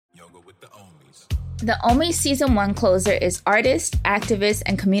The Omi Season 1 closer is artist, activist,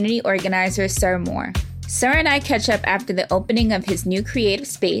 and community organizer Sir Moore. Sir and I catch up after the opening of his new creative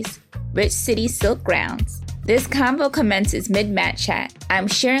space, Rich City Silk Grounds. This convo commences mid-mat chat. I'm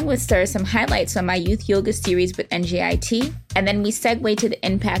sharing with Sir some highlights on my youth yoga series with NJIT, and then we segue to the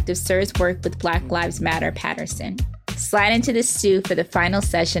impact of Sir's work with Black Lives Matter Patterson. Slide into the stew for the final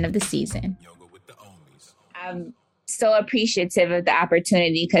session of the season. I'm so appreciative of the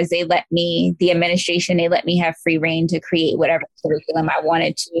opportunity because the administration, they let me have free reign to create whatever curriculum I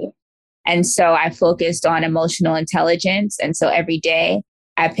wanted to. And so I focused on emotional intelligence. And so every day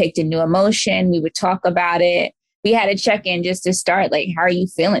I picked a new emotion. We would talk about it. We had a check-in just to start, like, how are you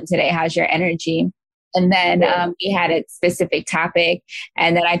feeling today? How's your energy? And then we had a specific topic.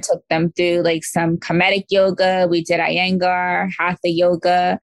 And then I took them through like some Kemetic yoga. We did Iyengar, Hatha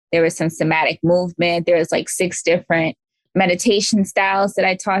yoga. There was some somatic movement. There was like 6 different meditation styles that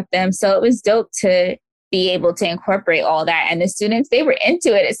I taught them. So it was dope to be able to incorporate all that. And the students, they were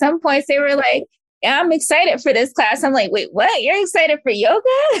into it. At some points, they were like, yeah, I'm excited for this class. I'm like, wait, what? You're excited for yoga?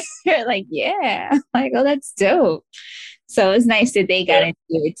 They're like, yeah. I'm like, oh, that's dope. So it's nice that they got into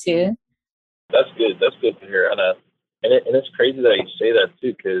it too. That's good. That's good to hear. And it's crazy that you say that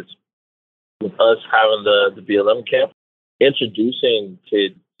too, because with us having the BLM camp, introducing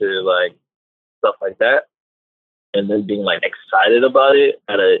kids to like stuff like that, and then being like excited about it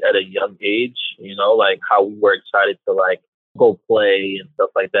at a young age, you know, like how we were excited to like go play and stuff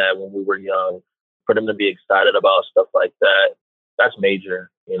like that when we were young. For them to be excited about stuff like that, that's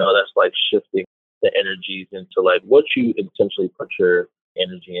major. You know, that's like shifting the energies into like what you intentionally put your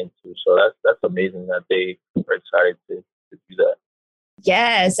energy into. So that's amazing that they are excited to do that.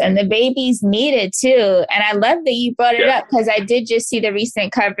 Yes, and the babies need it too. And I love that you brought it up because I did just see the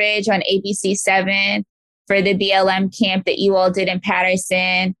recent coverage on ABC7 for the BLM camp that you all did in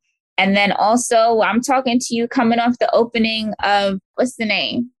Patterson. And then also, I'm talking to you coming off the opening of, what's the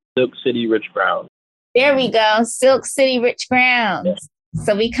name? Silk City Rich Grounds. There we go, Silk City Rich Grounds. Yeah.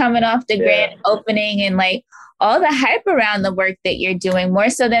 So we coming off the grand opening and like all the hype around the work that you're doing. More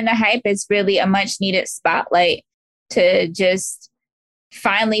so than the hype, it's really a much needed spotlight to just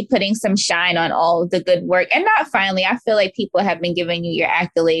finally putting some shine on all of the good work. And not finally, I feel like people have been giving you your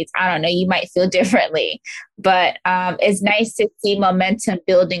accolades. I don't know, you might feel differently, but it's nice to see momentum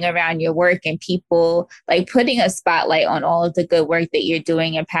building around your work and people like putting a spotlight on all of the good work that you're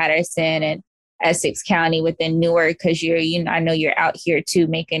doing in Patterson and Essex County within Newark, because I know you're out here too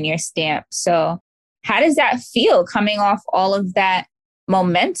making your stamp. So how does that feel coming off all of that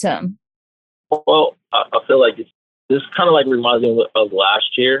momentum? Well, I feel like this kind of like reminds me of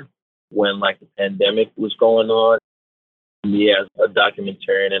last year when like the pandemic was going on. Me as a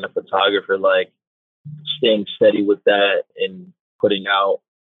documentarian and a photographer, like staying steady with that and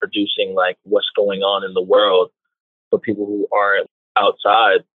producing like what's going on in the world for people who aren't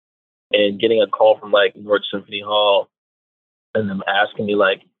outside, and getting a call from like Newark Symphony Hall and them asking me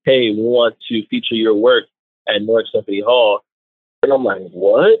like, hey, we want to feature your work at Newark Symphony Hall. And I'm like,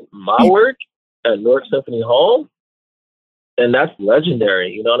 what? My work at Newark Symphony Hall? And that's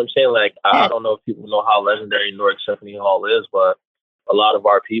legendary. You know what I'm saying? Like, I don't know if people know how legendary Newark Symphony Hall is, but a lot of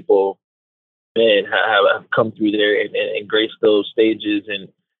our people, man, have come through there and graced those stages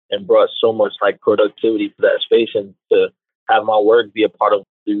and brought so much like productivity to that space. And to have my work be a part of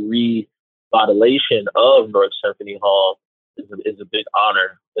the revitalization of Newark Symphony Hall is a big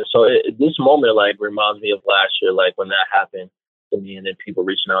honor. And so this moment like reminds me of last year, like when that happened to me, and then people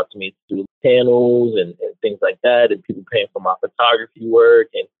reaching out to me to do panels and things like that, and people paying for my photography work,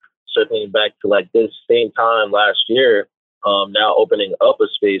 and circling back to like this same time last year, now opening up a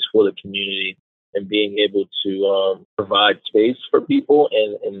space for the community and being able to provide space for people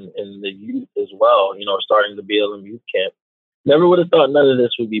and the youth as well, you know, starting the BLM Youth Camp. Never would have thought none of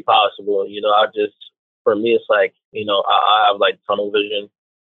this would be possible. You know, for me, it's like, you know, I have like tunnel vision,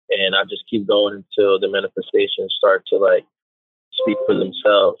 and I just keep going until the manifestations start to like speak for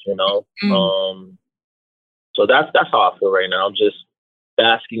themselves, you know? So that's how I feel right now. I'm just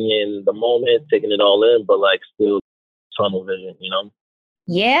basking in the moment, taking it all in, but like still tunnel vision, you know?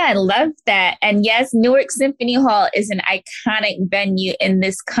 Yeah, I love that. And yes, Newark Symphony Hall is an iconic venue in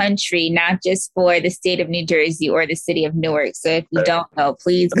this country, not just for the state of New Jersey or the city of Newark. So if you don't know,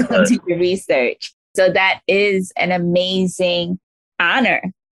 please go do your research. So that is an amazing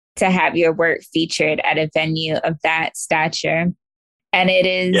honor to have your work featured at a venue of that stature. And it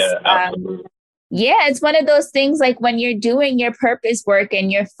is, it's one of those things like when you're doing your purpose work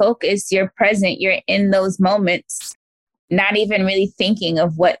and you're focused, you're present, you're in those moments. not even really thinking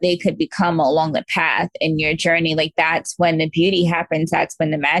of what they could become along the path in your journey. Like that's when the beauty happens. That's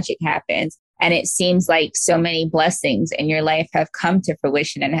when the magic happens. And it seems like so many blessings in your life have come to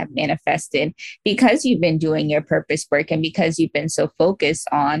fruition and have manifested because you've been doing your purpose work and because you've been so focused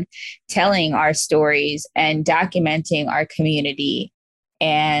on telling our stories and documenting our community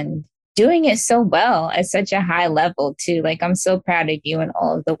and doing it so well at such a high level too. Like I'm so proud of you and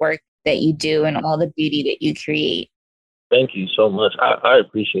all of the work that you do and all the beauty that you create. Thank you so much. I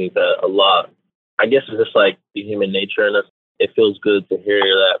appreciate that a lot. I guess it's just like the human nature in us. It feels good to hear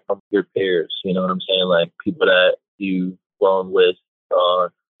that from your peers. You know what I'm saying? Like people that you've grown with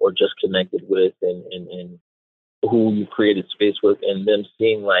or just connected with and who you created space with, and them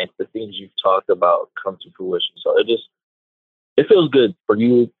seeing like the things you've talked about come to fruition. So it feels good for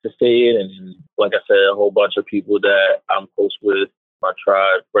you to say it. And like I said, a whole bunch of people that I'm close with, my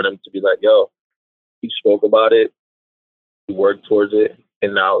tribe, for them to be like, yo, you spoke about it, you worked towards it,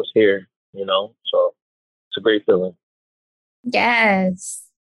 and now it's here, you know? So it's a great feeling. Yes.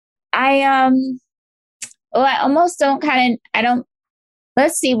 I almost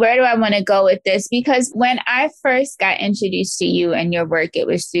let's see, where do I want to go with this? Because when I first got introduced to you and your work, it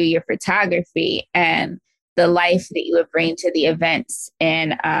was through your photography and the life that you would bring to the events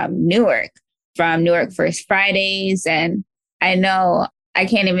in Newark, from Newark First Fridays. And I know I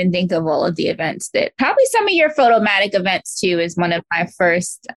can't even think of all of the events that probably some of your Photomatic events too is one of my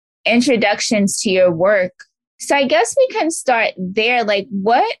first introductions to your work. So I guess we can start there. Like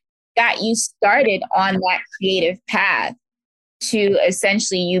what got you started on that creative path to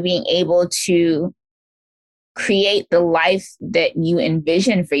essentially you being able to create the life that you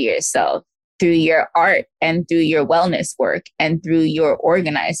envision for yourself through your art and through your wellness work and through your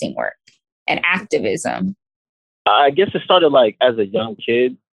organizing work and activism? I guess it started like as a young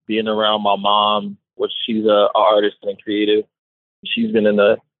kid, being around my mom, which she's an artist and creative. She's been in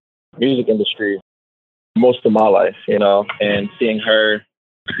the music industry most of my life, you know, and seeing her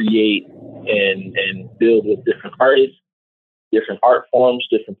create and build with different artists, different art forms,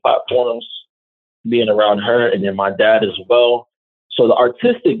 different platforms, being around her, and then my dad as well. So the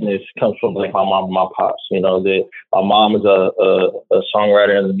artisticness comes from like my mom and my pops. You know, that my mom is a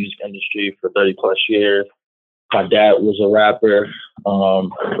songwriter in the music industry for 30 plus years. My dad was a rapper,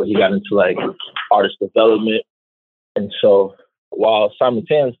 but he got into like artist development. And so while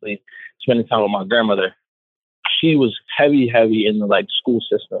simultaneously spending time with my grandmother, she was heavy in the like school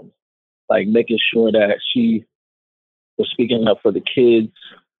system, like making sure that she was speaking up for the kids,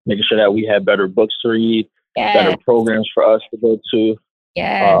 making sure that we had better books to read, better programs for us to go to.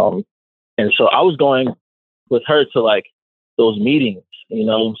 And so I was going with her to like those meetings, you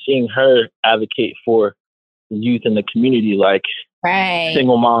know, seeing her advocate for the youth in the community, like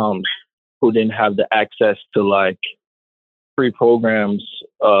single moms who didn't have the access to like free programs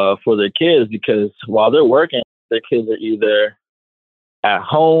for their kids, because while they're working, their kids are either at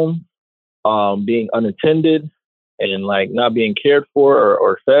home, being unattended and like not being cared for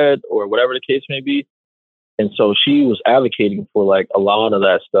or fed or whatever the case may be. And so she was advocating for like a lot of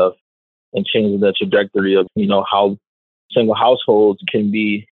that stuff and changing the trajectory of, you know, how single households can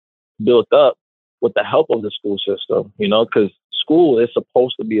be built up with the help of the school system, you know, because school is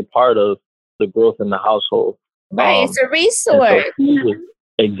supposed to be a part of the growth in the household. Right. It's a resource.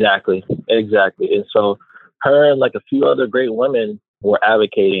 Exactly. And so her and like a few other great women were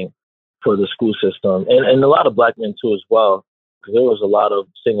advocating for the school system, and a lot of Black men too as well, because there was a lot of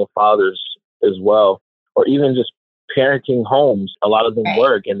single fathers as well, or even just parenting homes. A lot of them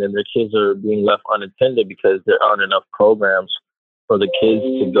work, and then their kids are being left unattended because there aren't enough programs for the kids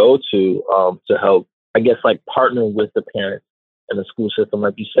to go to help, I guess, like partner with the parents and the school system.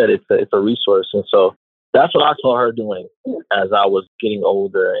 Like you said, it's a resource. And so that's what I saw her doing as I was getting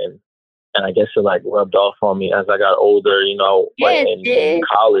older, and I guess it like rubbed off on me as I got older, you know, like in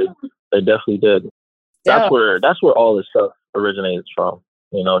college. It definitely did. That's where all this stuff originates from,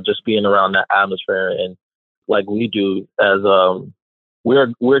 you know, just being around that atmosphere. And like we do as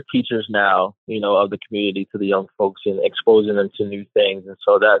we're teachers now, you know, of the community to the young folks and exposing them to new things. And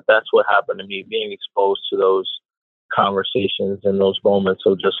so that's what happened to me, being exposed to those conversations and those moments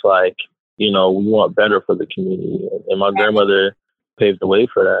of just like, you know, we want better for the community. And my grandmother paved the way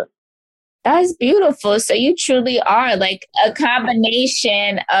for that. That's beautiful. So you truly are like a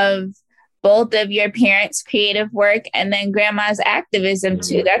combination of both of your parents' creative work and then grandma's activism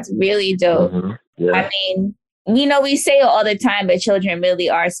too. That's really dope. Yeah. I mean, you know, we say it all the time, but children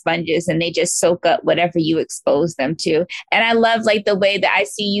really are sponges and they just soak up whatever you expose them to. And I love like the way that I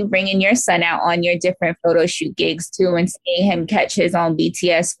see you bringing your son out on your different photo shoot gigs too, and seeing him catch his own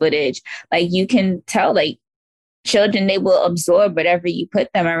BTS footage. Like you can tell like children, they will absorb whatever you put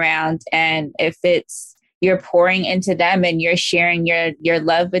them around. And if it's you're pouring into them and you're sharing your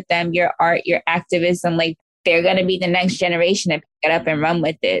love with them, your art, your activism, like they're going to be the next generation to pick it up and run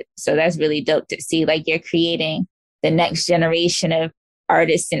with it. So that's really dope to see. Like you're creating the next generation of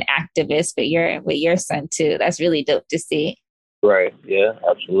artists and activists with your son too. That's really dope to see. Right. Yeah,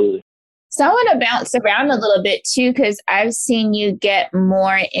 absolutely. So I want to bounce around a little bit too, because I've seen you get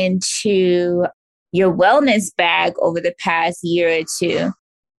more into your wellness bag over the past year or two,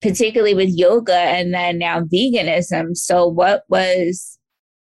 particularly with yoga and then now veganism. So what was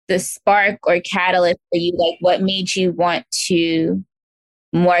the spark or catalyst for you? Like what made you want to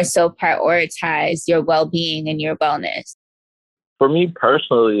more so prioritize your well-being and your wellness? For me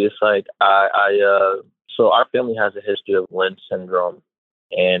personally, it's like so our family has a history of Lynch syndrome.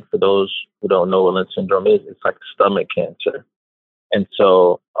 And for those who don't know what Lynch syndrome is, it's like stomach cancer. And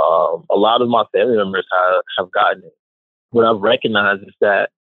so a lot of my family members have gotten it. What I've recognized is that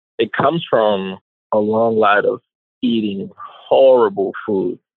it comes from a long line of eating horrible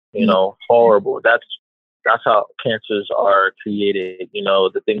food, horrible. That's how cancers are created,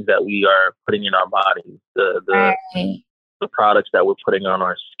 the things that we are putting in our bodies, the products that we're putting on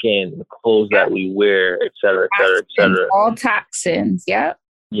our skin, the clothes that we wear, et cetera, et cetera, et cetera. All toxins. Yep.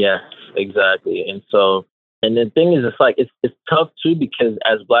 Yes, exactly. And so, and the thing is, it's tough too, because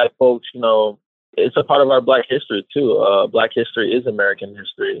as Black folks, it's a part of our Black history too. Black history is American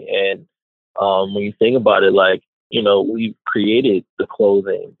history. And when you think about it, we created the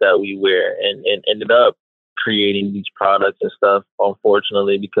clothing that we wear and ended up creating these products and stuff.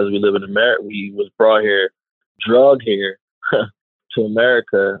 Unfortunately, because we live in America, we was brought here, drugged here to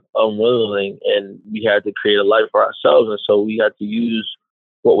America unwillingly, and we had to create a life for ourselves. And so we had to use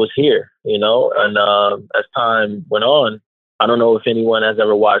what was here, and as time went on, I don't know if anyone has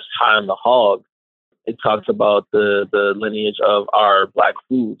ever watched High on the Hog. It talks about the lineage of our Black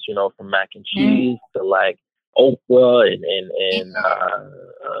foods, from mac and cheese to like okra and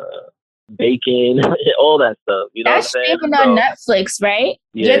bacon, all that stuff. That's streaming on Netflix, right?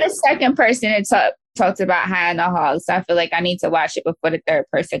 Yeah. You're the second person to talked about High on the Hog, so I feel like I need to watch it before the third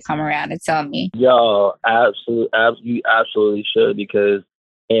person come around and tell me. Yo, you absolutely should, because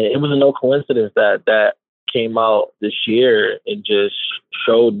it was no coincidence that came out this year and just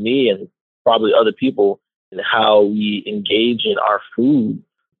showed me and probably other people how we engage in our food.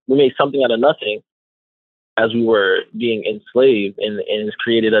 We made something out of nothing as we were being enslaved, and it's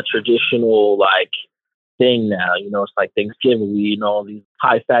created a traditional thing now. It's like Thanksgiving, we eat all these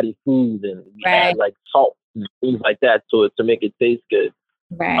high fatty foods and we add salt and things like that to it to make it taste good.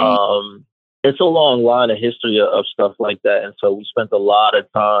 Right. It's a long line of history of stuff like that. And so we spent a lot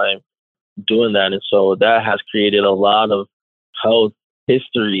of time doing that. And so that has created a lot of health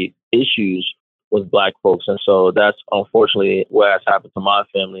history issues with Black folks. And so that's unfortunately what has happened to my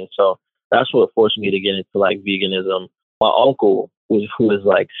family. And so that's what forced me to get into veganism. My uncle, who is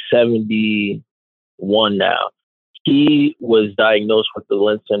 71 now, he was diagnosed with the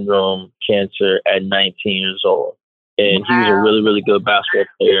Lynch syndrome cancer at 19 years old. And he was a really, really good basketball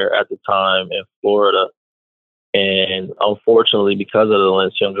player at the time in Florida. And unfortunately, because of the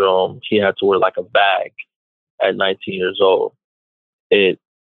Lynch syndrome, he had to wear a bag at 19 years old. It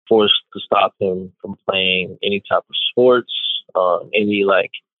forced to stop him from playing any type of sports, any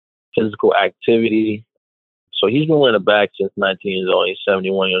physical activity. So he's been wearing a bag since 19 years old. He's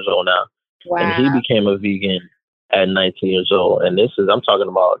 71 years old now. Wow. And he became a vegan at 19 years old. And this is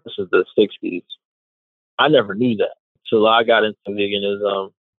the 60s. I never knew that. So I got into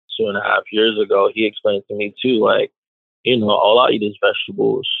veganism 2.5 years ago. He explained to me too, all I eat is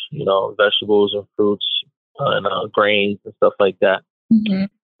vegetables, vegetables and fruits and grains and stuff like that. Mm-hmm.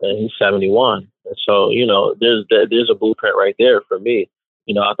 And he's 71. And so, there's a blueprint right there for me.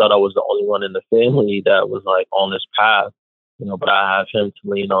 I thought I was the only one in the family that was on this path, but I have him to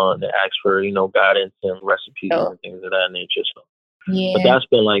lean on and ask for, guidance and recipes and things of that nature. So, yeah. But that's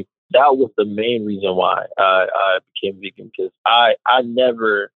been that was the main reason why I became vegan, because I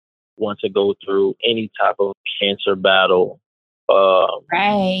never want to go through any type of cancer battle.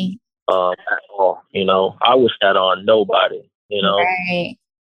 Right. At all. I wish that on nobody, Right.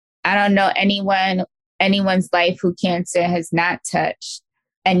 I don't know anyone's life who cancer has not touched.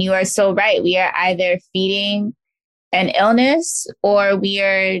 And you are so right. We are either feeding an illness or we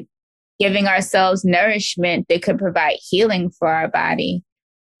are giving ourselves nourishment that could provide healing for our body.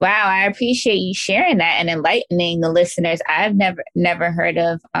 Wow, I appreciate you sharing that and enlightening the listeners. I've never heard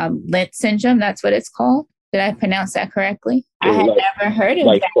of Lynch syndrome. That's what it's called. Did I pronounce that correctly? I had never heard of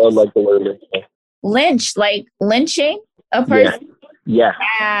that. The word lynch. Lynch, like lynching a person? Yes.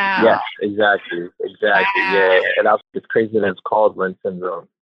 Yes. Wow. Exactly. Exactly. Wow. Yeah. And that's it's crazy that it's called Lynch syndrome.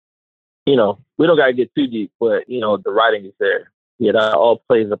 You know, we don't gotta get too deep, but you know, the writing is there. Yeah, that all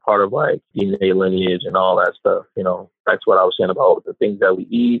plays a part of like DNA lineage and all that stuff. You know, that's what I was saying about the things that we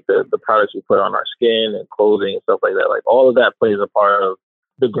eat, the products we put on our skin and clothing and stuff like that. Like all of that plays a part of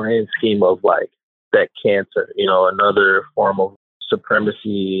the grand scheme of like that cancer, you know, another form of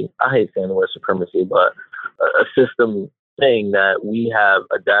supremacy. I hate saying the word supremacy, but a system thing that we have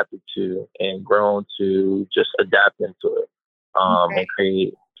adapted to and grown to just adapt into it, and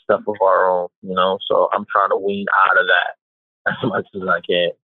create stuff of our own, you know. So I'm trying to wean out of that as much as I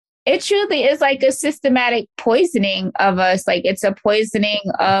can. It truly is like a systematic poisoning of us. Like it's a poisoning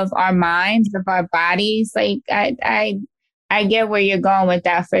of our minds, of our bodies. Like I get where you're going with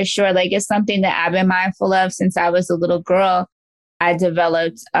that for sure. Like it's something that I've been mindful of since I was a little girl. I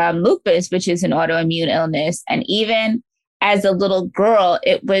developed lupus, which is an autoimmune illness, and even as a little girl,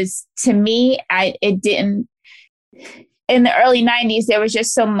 it was to me, it didn't in the early 90s, there was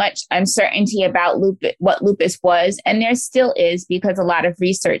just so much uncertainty about lupus, what lupus was. And there still is because a lot of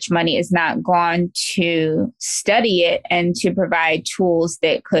research money is not gone to study it and to provide tools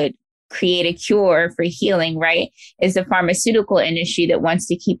that could create a cure for healing, right? Is the pharmaceutical industry that wants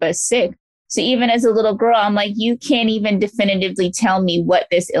to keep us sick. So even as a little girl, I'm like, you can't even definitively tell me what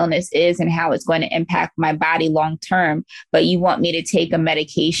this illness is and how it's going to impact my body long term. But you want me to take a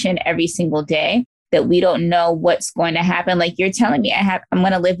medication every single day that we don't know what's going to happen. Like you're telling me I'm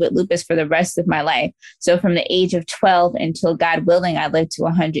going to live with lupus for the rest of my life. So from the age of 12 until God willing, I live to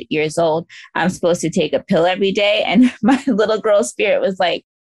 100 years old, I'm supposed to take a pill every day. And my little girl spirit was like,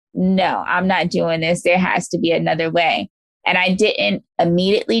 no, I'm not doing this. There has to be another way. And I didn't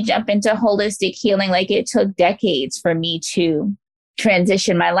immediately jump into holistic healing. Like it took decades for me to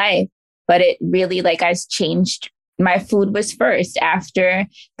transition my life, but it really like I changed. My food was first. After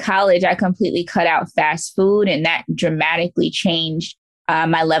college, I completely cut out fast food, and that dramatically changed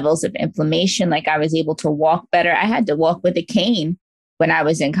my levels of inflammation. Like I was able to walk better. I had to walk with a cane when I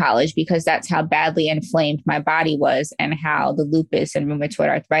was in college because that's how badly inflamed my body was and how the lupus and rheumatoid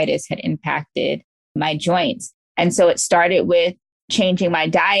arthritis had impacted my joints. And so it started with changing my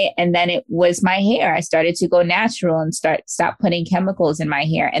diet, and then it was my hair. I started to go natural and stop putting chemicals in my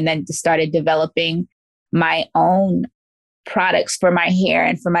hair, and then started developing my own products for my hair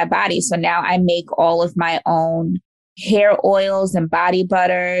and for my body. So now I make all of my own hair oils and body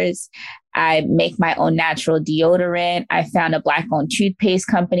butters. I make my own natural deodorant. I found a Black owned toothpaste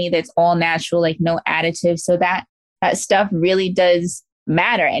company that's all natural, like no additives. So that stuff really does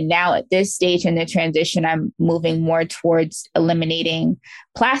matter. And now at this stage in the transition, I'm moving more towards eliminating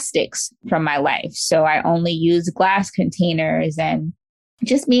plastics from my life. So I only use glass containers and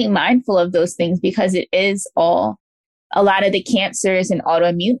just being mindful of those things because it is all a lot of the cancers and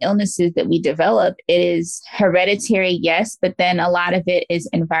autoimmune illnesses that we develop. It is hereditary, yes, but then a lot of it is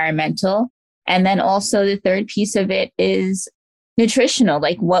environmental. And then also the third piece of it is nutritional,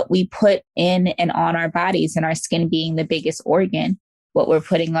 like what we put in and on our bodies, and our skin being the biggest organ, what we're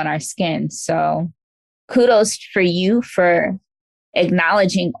putting on our skin. So kudos for you for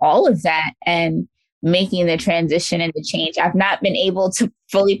acknowledging all of that and making the transition and the change. I've not been able to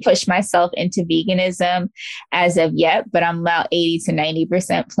fully push myself into veganism as of yet, but I'm about 80 to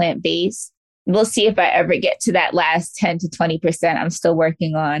 90% plant-based. We'll see if I ever get to that last 10 to 20%. I'm still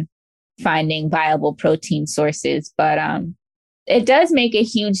working on finding viable protein sources, but it does make a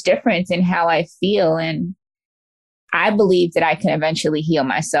huge difference in how I feel. And I believe that I can eventually heal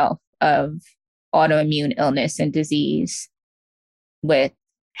myself of autoimmune illness and disease with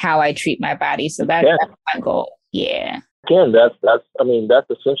how I treat my body. So that's my goal. Yeah. Again, that's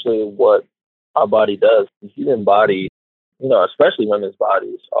essentially what our body does. The human body, you know, especially women's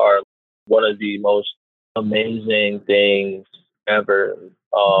bodies, are one of the most amazing things ever.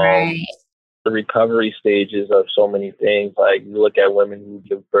 Right. The recovery stages of so many things. Like you look at women who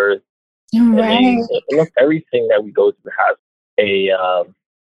give birth, right. and look, everything that we go through has a,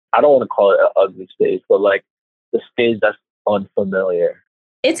 I don't want to call it an ugly stage, but like the stage that's unfamiliar.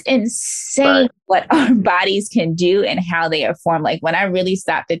 It's insane what our bodies can do and how they are formed. Like when I really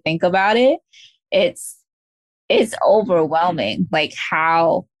stop to think about it, it's overwhelming, like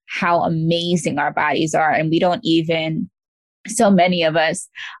how amazing our bodies are. And we don't even, so many of us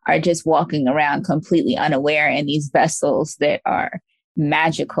are just walking around completely unaware in these vessels that are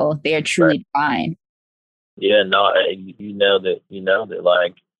magical. They're truly divine. Yeah, no, you nailed it. You nailed it.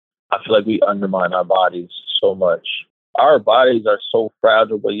 Like, I feel like we undermine our bodies so much. Our bodies are so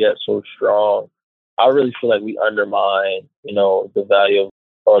fragile, but yet so strong. I really feel like we undermine, you know, the value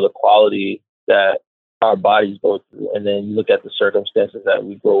or the quality that our bodies go through. And then you look at the circumstances that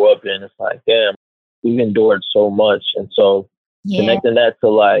we grow up in, it's like, damn, we've endured so much. And so Yeah. connecting that to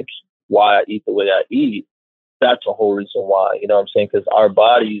like why I eat the way I eat, that's a whole reason why, you know what I'm saying? Because our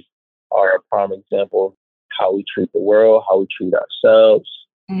bodies are a prime example of how we treat the world, how we treat ourselves.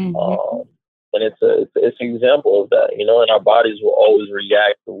 Mm-hmm. And it's an example of that, you know, and our bodies will always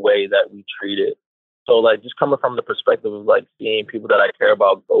react the way that we treat it. So like just coming from the perspective of like seeing people that I care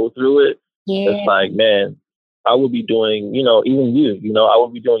about go through it, it's Yeah. like, man, I would be doing, you know, even you know, I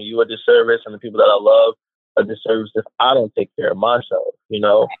would be doing you a disservice and the people that I love a disservice if I don't take care of myself, you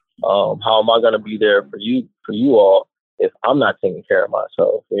know. How am I going to be there for you all if I'm not taking care of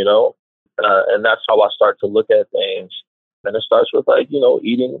myself, you know? And that's how I start to look at things. And it starts with like, you know,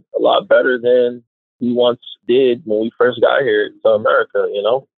 eating a lot better than we once did when we first got here to America, you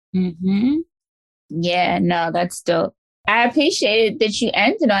know? Mm-hmm. Yeah, no, that's dope. I appreciated that you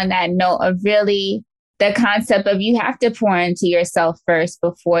ended on that note of really the concept of you have to pour into yourself first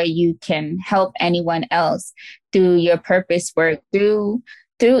before you can help anyone else through your purpose work, through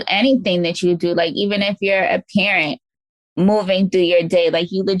anything that you do. Like even if you're a parent moving through your day, like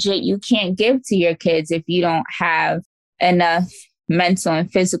you can't give to your kids if you don't have enough mental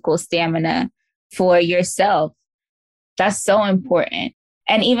and physical stamina for yourself. That's so important.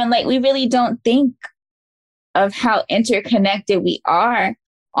 And even like we really don't think of how interconnected we are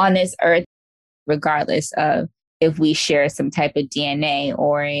on this earth, regardless of if we share some type of DNA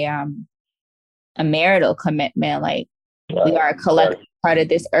or a marital commitment. Like we are a collective part of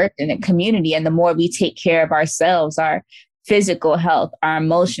this earth and a community. And the more we take care of ourselves, our physical health, our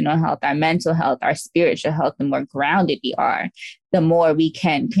emotional health, our mental health, our spiritual health, the more grounded we are, the more we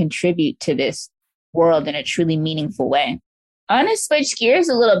can contribute to this world in a truly meaningful way. I want to switch gears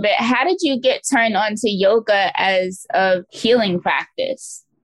a little bit. How did you get turned on to yoga as a healing practice?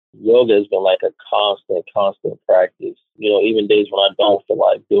 Yoga has been like a constant practice. You know, even days when I don't feel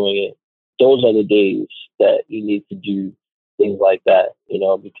like doing it, those are the days that you need to do things like that, you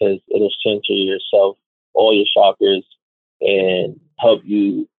know, because it'll center yourself, all your chakras, and help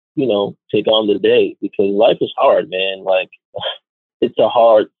you, you know, take on the day because life is hard, man. Like it's a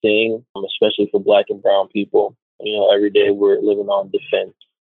hard thing, especially for Black and brown people. You know, every day we're living on defense.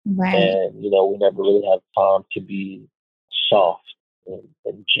 Right. And, you know, we never really have time to be soft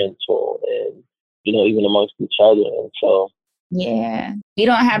and gentle and, you know, even amongst each other. And so, yeah, you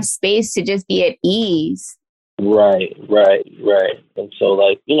don't have space to just be at ease. Right. And so,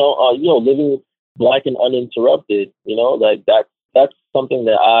 like, you know, living Black and uninterrupted, you know, like that's something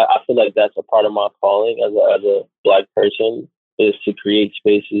that I feel like that's a part of my calling as a Black person is to create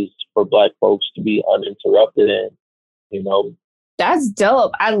spaces for Black folks to be uninterrupted in, you know. That's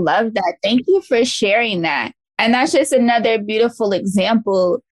dope. I love that. Thank you for sharing that. And that's just another beautiful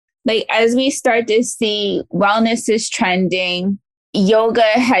example. Like as we start to see wellness is trending, yoga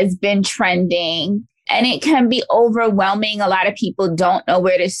has been trending, and it can be overwhelming. A lot of people don't know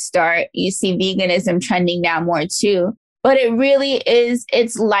where to start. You see veganism trending now more too. But it really is,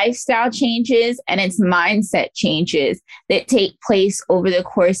 it's lifestyle changes and it's mindset changes that take place over the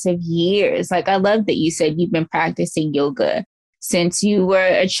course of years. Like I love that you said you've been practicing yoga since you were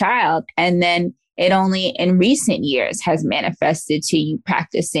a child. And then it only in recent years has manifested to you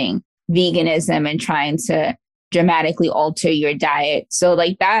practicing veganism and trying to dramatically alter your diet. So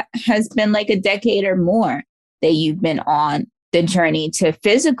like that has been like a decade or more that you've been on the journey to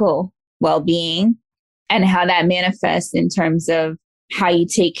physical well-being and how that manifests in terms of how you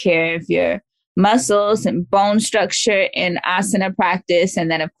take care of your muscles and bone structure in asana practice. And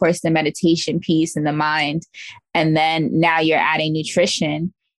then, of course, the meditation piece and the mind. And then now you're adding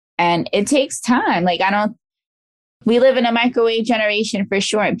nutrition. And it takes time. Like, we live in a microwave generation for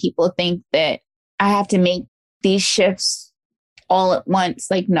sure. And people think that I have to make these shifts all at once.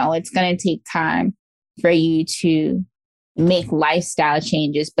 Like, no, it's going to take time for you to make lifestyle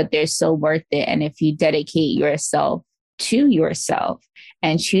changes, but they're so worth it. And if you dedicate yourself to yourself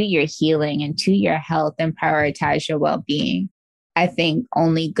and to your healing and to your health and prioritize your well-being, I think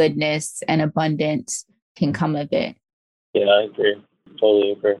only goodness and abundance can come of it. Yeah, I agree.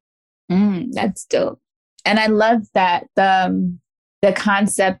 Totally agree. That's dope. And I love that the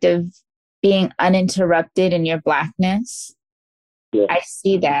concept of being uninterrupted in your Blackness. Yeah. I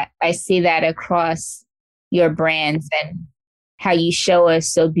see that across your brands and how you show us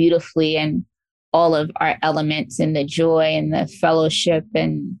so beautifully and all of our elements and the joy and the fellowship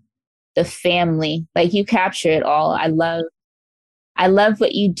and the family. Like you capture it all. I love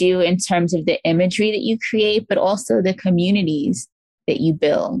what you do in terms of the imagery that you create, but also the communities that you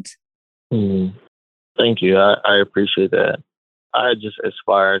build. Thank you. I appreciate that. I just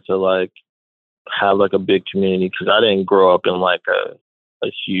aspire to like have like a big community because I didn't grow up in like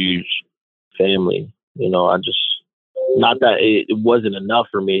a huge family. You know, I just not that it wasn't enough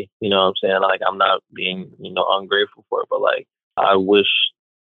for me. You know what I'm saying? Like I'm not being, ungrateful for it, but like I wish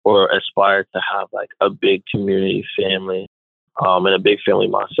or aspire to have like a big community family, and a big family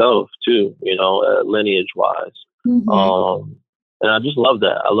myself too, lineage wise. Mm-hmm. And I just love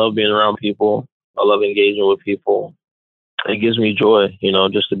that. I love being around people. I love engaging with people. It gives me joy,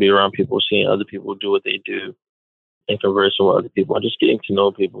 just to be around people, seeing other people do what they do and conversing with other people and just getting to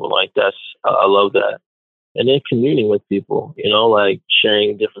know people. Like I love that. And then communing with people, like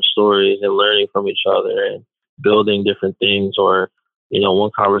sharing different stories and learning from each other and building different things, or,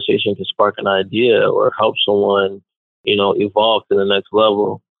 one conversation can spark an idea or help someone, evolve to the next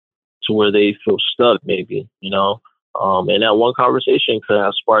level to where they feel stuck maybe. And that one conversation could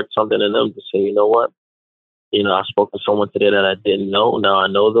have sparked something in them to say, you know what? I spoke to someone today that I didn't know. Now I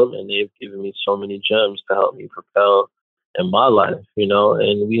know them, and they've given me so many gems to help me propel in my life,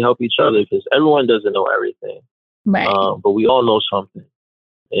 and we help each other because everyone doesn't know everything. Right. But we all know something,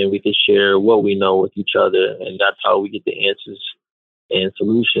 and we can share what we know with each other. And that's how we get the answers and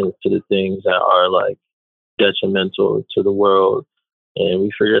solutions to the things that are like detrimental to the world. And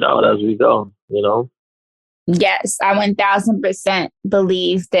we figure it out as we go. Yes, I 1000%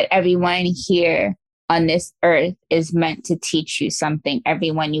 believe that everyone here on this earth is meant to teach you something,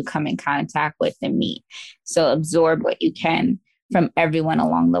 everyone you come in contact with and meet. So absorb what you can from everyone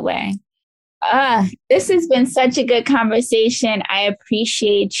along the way. This has been such a good conversation. I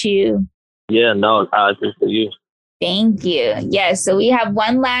appreciate you. Yeah, no, I appreciate you. Thank you. Yes, so we have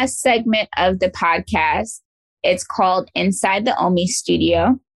one last segment of the podcast. It's called Inside the Omi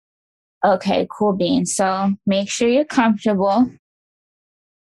Studio. Okay, cool beans. So make sure you're comfortable.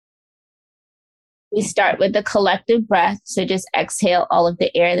 We start with the collective breath. So just exhale all of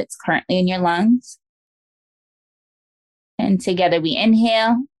the air that's currently in your lungs. And together we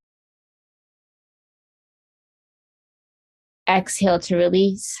inhale. Exhale to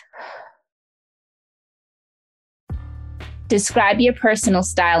release. Describe your personal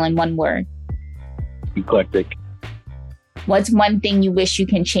style in one word. Eclectic. What's one thing you wish you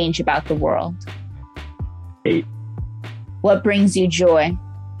can change about the world? Hate. What brings you joy?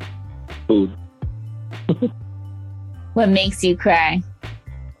 Food. What makes you cry?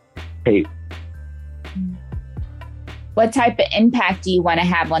 Hate. What type of impact do you want to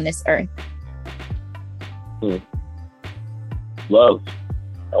have on this earth? Love.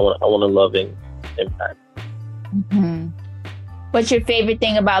 I want a loving impact. Mm-hmm. What's your favorite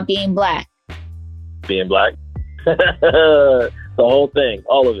thing about being Black? Being Black. The whole thing,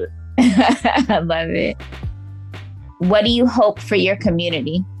 all of it. I love it. What do you hope for your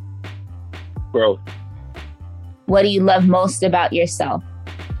community? Growth. What do you love most about yourself?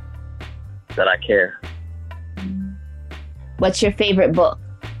 That I care. What's your favorite book?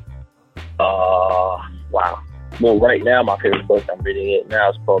 Wow. Well, right now, my favorite book, I'm reading it now,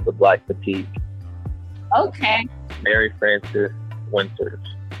 it's called The Black Fatigue. Okay. Mary Frances Winters.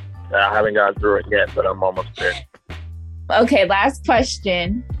 I haven't gotten through it yet, but I'm almost there. Okay, last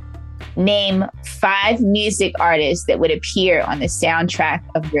question. Name 5 music artists that would appear on the soundtrack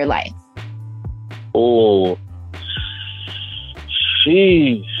of your life. Oh,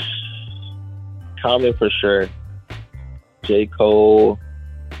 sheesh. Common for sure. J. Cole,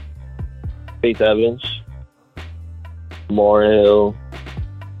 Faith Evans, Lauryn Hill,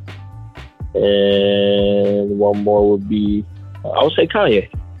 and one more would be, I would say Kanye.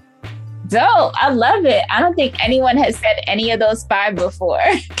 Dope. I love it. I don't think anyone has said any of those 5 before.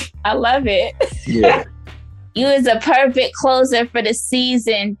 I love it. Yeah. You is a perfect closer for the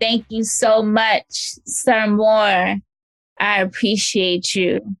season. Thank you so much, Sir Moore. I appreciate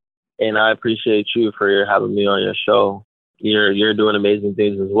you. And I appreciate you for having me on your show. You're doing amazing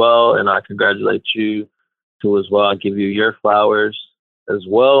things as well, and I congratulate you too as well. I give you your flowers as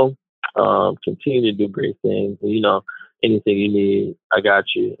well. Continue to do great things. Anything you need, I got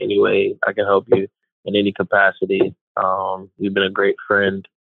you. Anyway, I can help you in any capacity. You've been a great friend,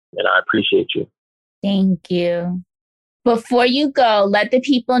 and I appreciate you. Thank you. Before you go, let the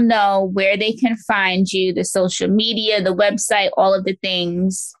people know where they can find you, the social media, the website, all of the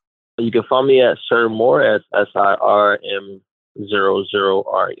things. You can find me at Sir Moore, at SIRM00RE.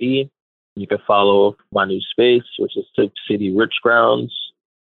 You can follow my new space, which is Silk City Rich Grounds.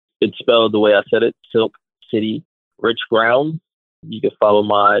 It's spelled the way I said it, Silk City Rich Grounds. You can follow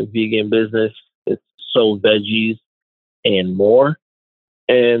my vegan business. It's Soul Veggies and More.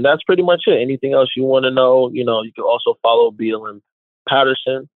 And that's pretty much it. Anything else you want to know, you can also follow BLM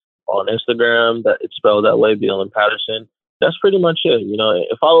Patterson on Instagram. That it's spelled that way, BLM Patterson. that's pretty much it. You know,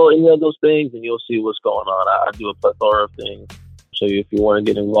 follow any of those things and you'll see what's going on. I do a plethora of things. So if you want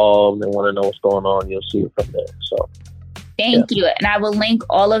to get involved and want to know what's going on, you'll see it from there. So thank you. And I will link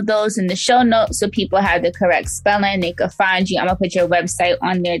all of those in the show notes so people have the correct spelling. They can find you. I'm going to put your website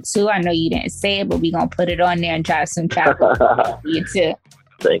on there too. I know you didn't say it, but we're going to put it on there and drive some traffic for you too.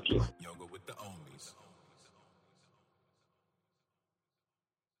 Thank you.